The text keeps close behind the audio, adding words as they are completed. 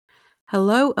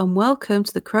Hello and welcome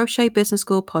to the Crochet Business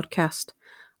School podcast.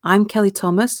 I'm Kelly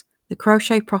Thomas, the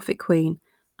Crochet Profit Queen,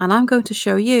 and I'm going to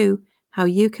show you how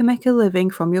you can make a living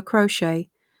from your crochet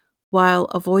while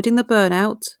avoiding the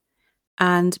burnout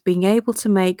and being able to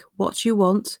make what you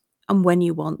want and when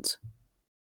you want.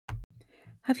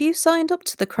 Have you signed up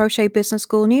to the Crochet Business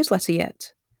School newsletter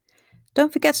yet?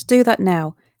 Don't forget to do that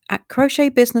now at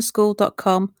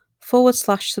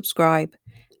crochetbusinessschool.com/subscribe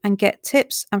and get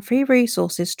tips and free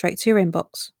resources straight to your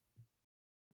inbox.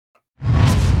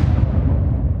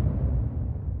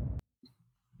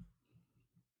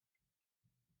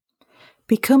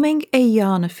 Becoming a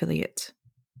yarn affiliate.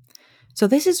 So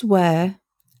this is where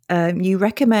you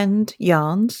recommend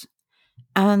yarns,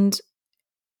 and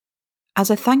as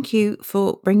a thank you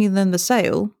for bringing them the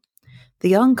sale, the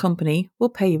yarn company will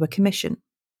pay you a commission.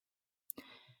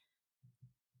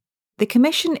 The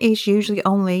commission is usually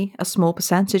only a small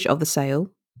percentage of the sale,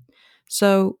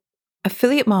 so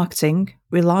affiliate marketing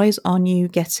relies on you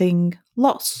getting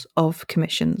lots of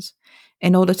commissions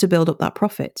in order to build up that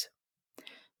profit.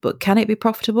 But can it be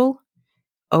profitable?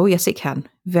 Oh, yes, it can.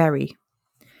 Very.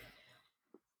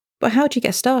 But how do you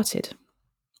get started?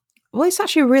 Well, it's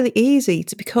actually really easy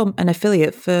to become an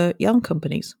affiliate for yarn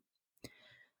companies.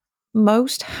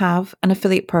 Most have an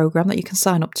affiliate program that you can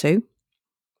sign up to.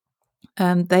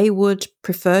 They would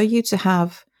prefer you to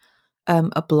have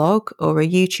a blog or a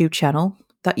YouTube channel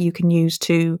that you can use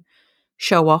to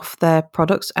show off their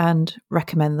products and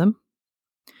recommend them.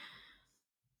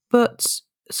 But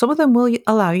some of them will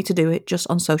allow you to do it just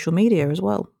on social media as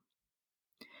well.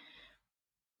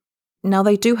 Now,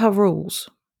 they do have rules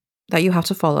that you have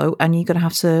to follow, and you're going to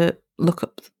have to look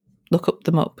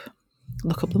them up,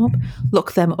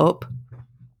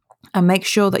 and make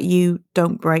sure that you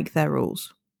don't break their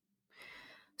rules.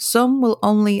 Some will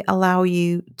only allow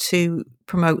you to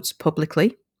promote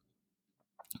publicly.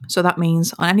 So that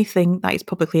means on anything that is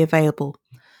publicly available: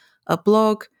 a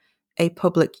blog, a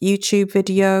public YouTube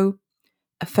video,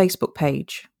 a Facebook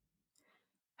page.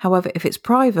 However, if it's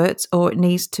private or you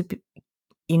need to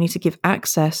give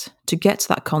access to get to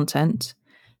that content,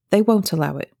 they won't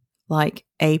allow it, like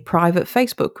a private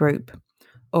Facebook group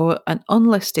or an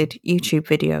unlisted YouTube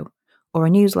video or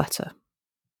a newsletter.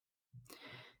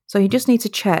 So you just need to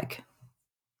check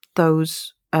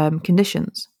those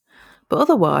conditions. But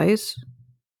otherwise,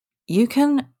 you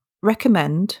can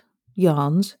recommend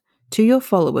yarns to your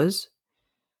followers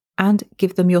and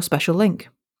give them your special link.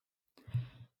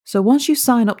 So once you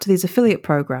sign up to these affiliate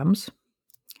programs,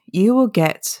 you will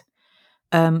get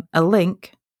a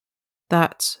link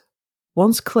that,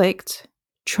 once clicked,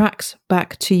 tracks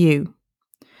back to you.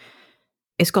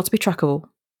 It's got to be trackable.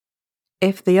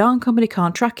 If the yarn company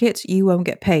can't track it, you won't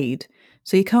get paid.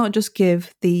 So you can't just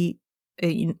give the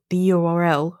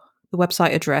URL, the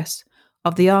website address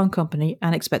of the yarn company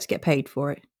and expect to get paid for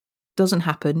it. Doesn't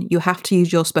happen. You have to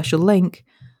use your special link,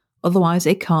 otherwise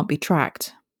it can't be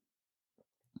tracked.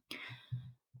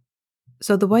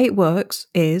 So the way it works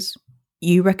is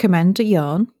you recommend a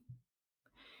yarn,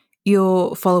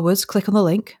 your followers click on the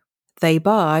link, they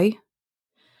buy,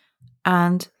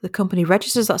 and the company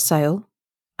registers that sale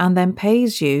and then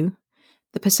pays you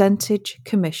the percentage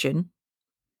commission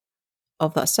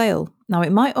of that sale. Now,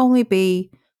 it might only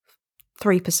be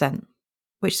 3%,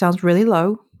 which sounds really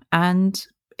low, and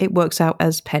it works out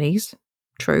as pennies,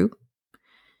 true.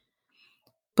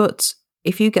 But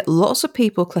if you get lots of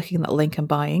people clicking that link and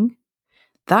buying,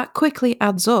 that quickly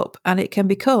adds up and it can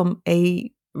become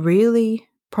a really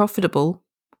profitable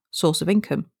source of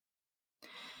income.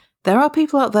 There are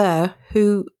people out there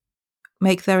who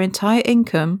make their entire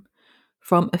income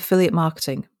from affiliate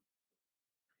marketing.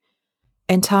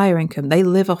 Entire income, they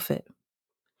live off it.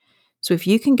 So if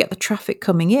you can get the traffic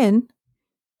coming in,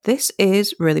 this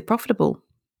is really profitable.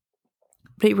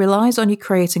 But it relies on you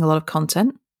creating a lot of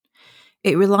content.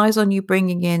 It relies on you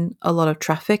bringing in a lot of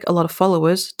traffic, a lot of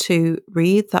followers to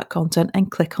read that content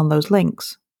and click on those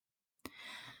links.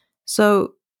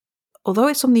 So although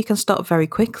it's something you can start very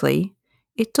quickly,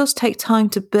 it does take time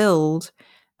to build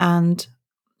and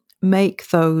make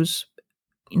those,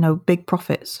 big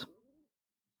profits.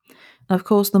 And of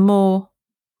course, the more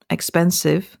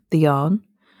expensive the yarn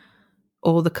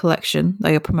or the collection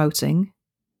that you're promoting,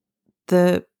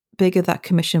 the bigger that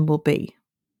commission will be.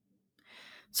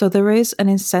 So there is an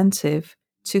incentive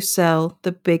to sell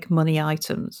the big money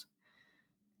items,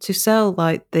 to sell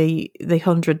like the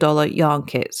 $100 yarn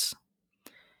kits,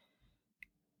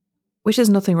 which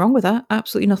is nothing wrong with that,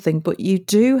 absolutely nothing. But you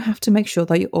do have to make sure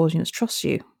that your audience trusts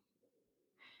you.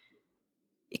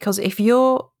 Because if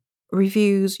your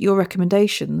reviews, your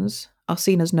recommendations are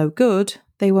seen as no good,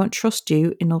 they won't trust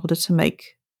you in order to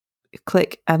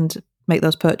click and make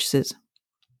those purchases.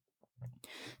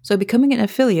 So becoming an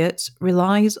affiliate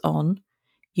relies on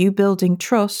you building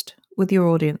trust with your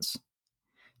audience.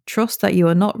 Trust that you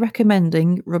are not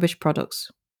recommending rubbish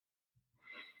products.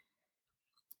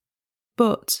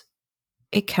 But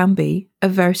it can be a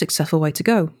very successful way to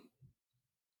go.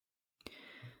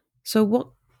 So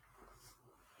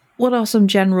what are some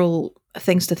general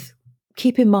things to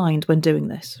keep in mind when doing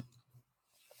this?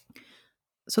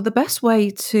 So the best way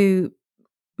to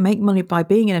make money by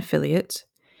being an affiliate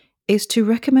is to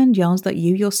recommend yarns that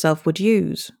you yourself would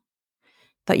use,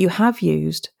 that you have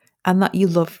used, and that you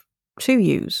love to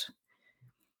use.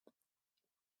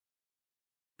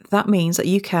 That means that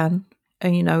you can,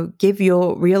 give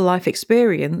your real life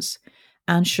experience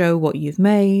and show what you've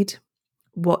made,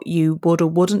 what you would or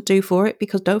wouldn't do for it,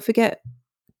 because don't forget,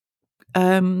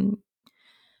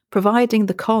 providing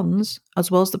the cons as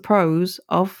well as the pros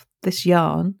of this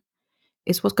yarn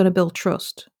is what's going to build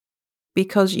trust,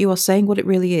 because you are saying what it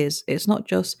really is. It's not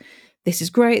just, this is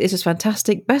great, this is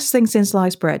fantastic, best thing since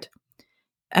sliced bread.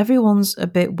 Everyone's a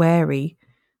bit wary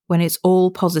when it's all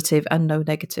positive and no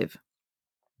negative.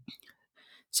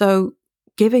 So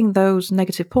giving those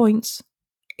negative points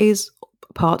is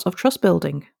part of trust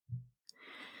building.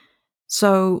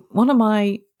 So one of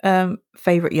my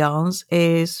favourite yarns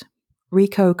is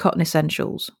Rico Cotton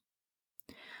Essentials.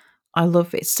 I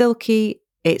love it's silky,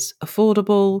 it's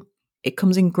affordable, it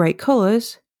comes in great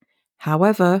colours.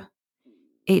 However,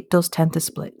 it does tend to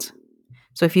split.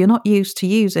 So if you're not used to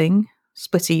using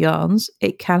splitty yarns,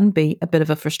 it can be a bit of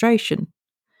a frustration.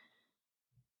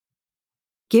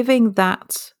 Giving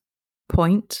that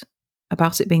point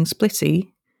about it being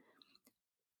splitty,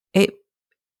 it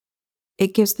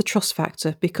gives the trust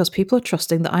factor, because people are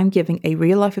trusting that I'm giving a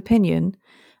real life opinion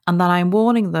and that I'm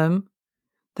warning them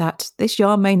that this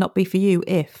yarn may not be for you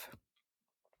if.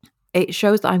 It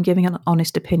shows that I'm giving an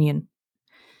honest opinion.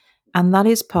 And that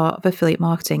is part of affiliate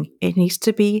marketing. It needs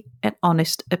to be an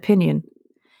honest opinion.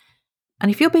 And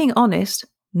if you're being honest,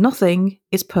 nothing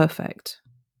is perfect.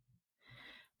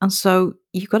 And so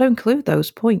you've got to include those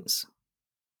points.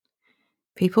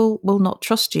 People will not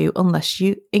trust you unless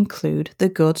you include the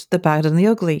good, the bad, and the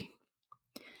ugly.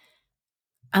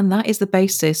 And that is the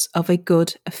basis of a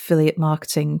good affiliate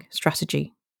marketing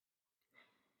strategy.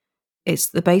 It's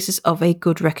the basis of a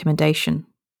good recommendation.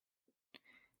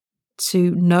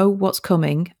 To know what's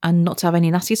coming and not to have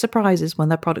any nasty surprises when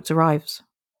their product arrives.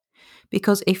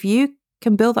 Because if you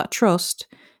can build that trust,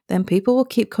 then people will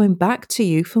keep coming back to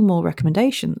you for more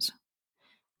recommendations.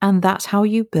 And that's how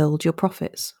you build your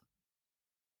profits.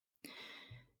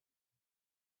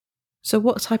 So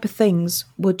what type of content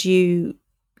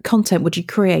would you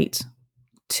create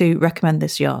to recommend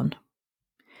this yarn?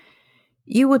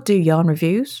 You would do yarn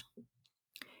reviews.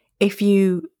 If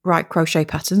you write crochet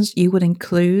patterns, you would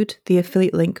include the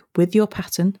affiliate link with your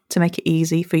pattern to make it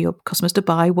easy for your customers to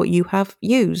buy what you have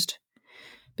used.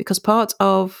 Because part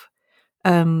of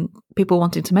people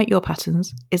wanting to make your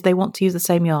patterns is they want to use the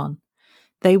same yarn.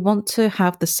 They want to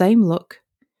have the same look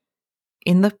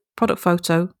in the product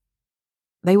photo.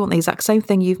 They want the exact same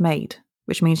thing you've made,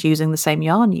 which means using the same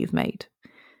yarn you've made.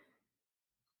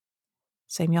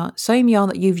 Same yarn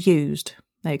that you've used.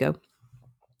 There you go.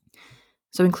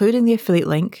 So including the affiliate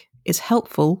link is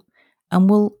helpful and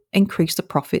will increase the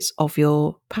profits of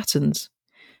your patterns.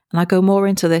 And I go more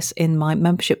into this in my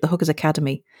membership, the Huggers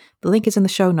Academy. The link is in the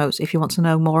show notes if you want to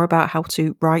know more about how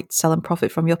to write, sell and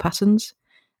profit from your patterns.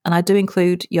 And I do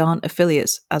include yarn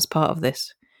affiliates as part of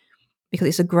this, because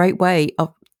it's a great way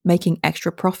of making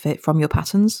extra profit from your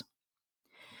patterns.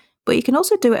 But you can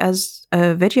also do it as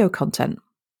video content.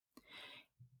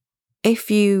 If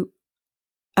you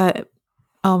are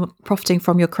profiting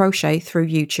from your crochet through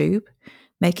YouTube,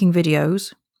 making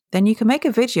videos, then you can make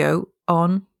a video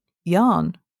on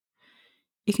yarn.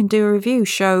 You can do a review,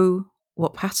 show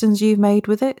what patterns you've made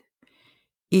with it.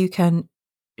 You can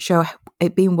show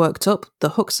it being worked up, the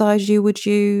hook size you would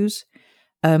use,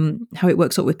 how it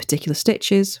works up with particular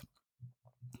stitches,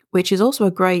 which is also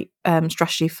a great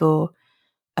strategy for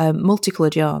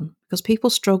multicoloured yarn, because people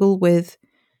struggle with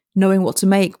knowing what to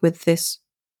make with this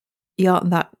yarn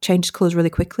that changes colours really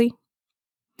quickly.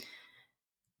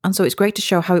 And so it's great to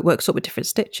show how it works up with different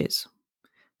stitches.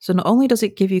 So not only does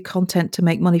it give you content to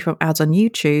make money from ads on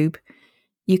YouTube,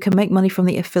 you can make money from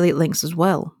the affiliate links as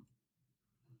well.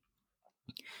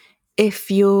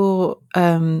 If you're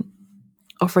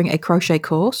offering a crochet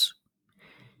course,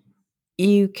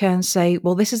 you can say,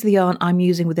 well, this is the yarn I'm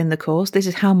using within the course. This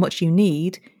is how much you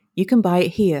need. You can buy it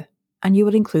here. And you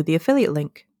would include the affiliate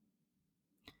link.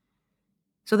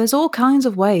 So there's all kinds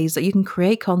of ways that you can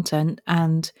create content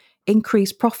and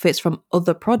increase profits from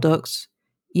other products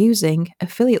using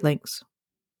affiliate links.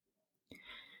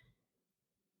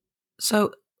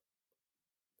 So,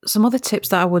 some other tips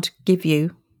that I would give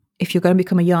you if you're going to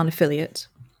become a yarn affiliate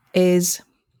is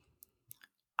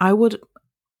I would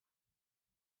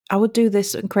do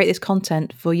this and create this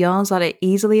content for yarns that are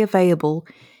easily available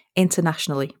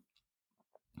internationally,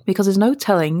 because there's no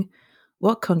telling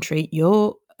what country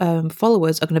your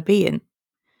followers are going to be in. I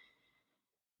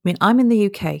mean, I'm in the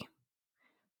UK,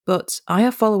 but I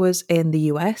have followers in the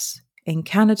US, in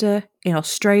Canada, in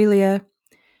Australia,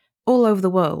 all over the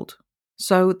world.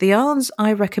 So the yarns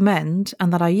I recommend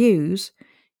and that I use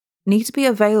need to be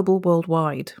available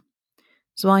worldwide.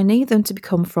 So I need them to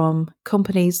come from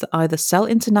companies that either sell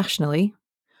internationally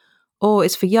or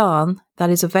it's for yarn that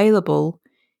is available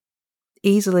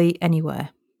easily anywhere.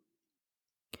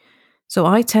 So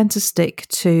I tend to stick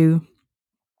to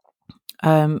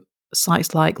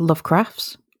sites like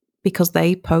Lovecrafts because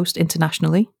they post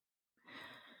internationally.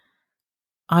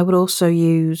 I would also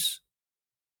use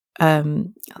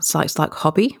sites like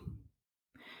Hobby.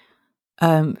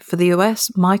 For the US,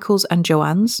 Michaels and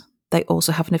Joann's, they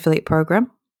also have an affiliate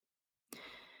program.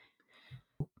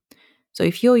 So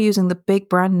if you're using the big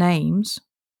brand names,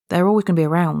 they're always going to be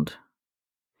around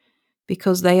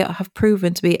because they have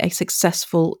proven to be a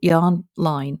successful yarn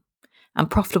line and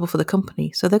profitable for the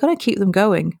company. So they're going to keep them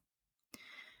going.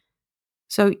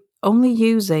 So only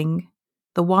using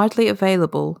the widely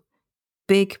available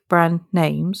big brand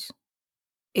names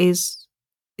is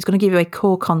going to give you a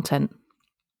core content.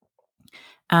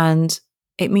 And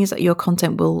it means that your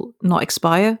content will not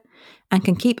expire and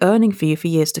can keep earning for you for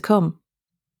years to come.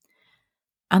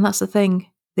 And that's the thing.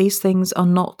 These things are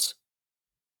not,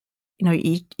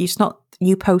 it's not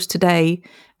you post today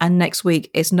and next week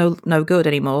it's no good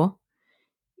anymore.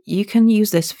 You can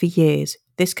use this for years.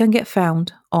 This can get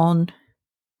found on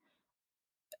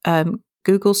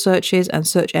Google searches and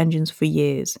search engines for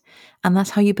years. And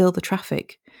that's how you build the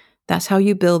traffic. That's how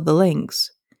you build the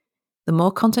links. The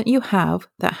more content you have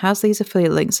that has these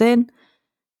affiliate links in,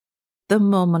 the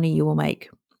more money you will make.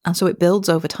 And so it builds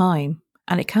over time.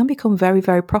 And it can become very,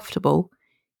 very profitable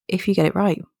if you get it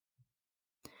right.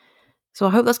 So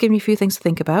I hope that's given you a few things to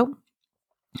think about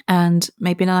and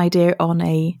maybe an idea on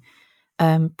a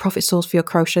profit source for your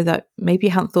crochet that maybe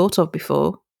you hadn't thought of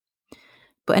before.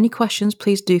 But any questions,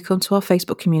 please do come to our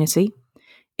Facebook community.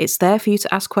 It's there for you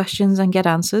to ask questions and get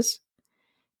answers.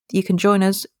 You can join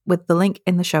us with the link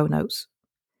in the show notes.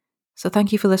 So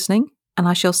thank you for listening, and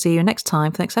I shall see you next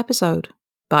time for the next episode.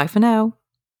 Bye for now.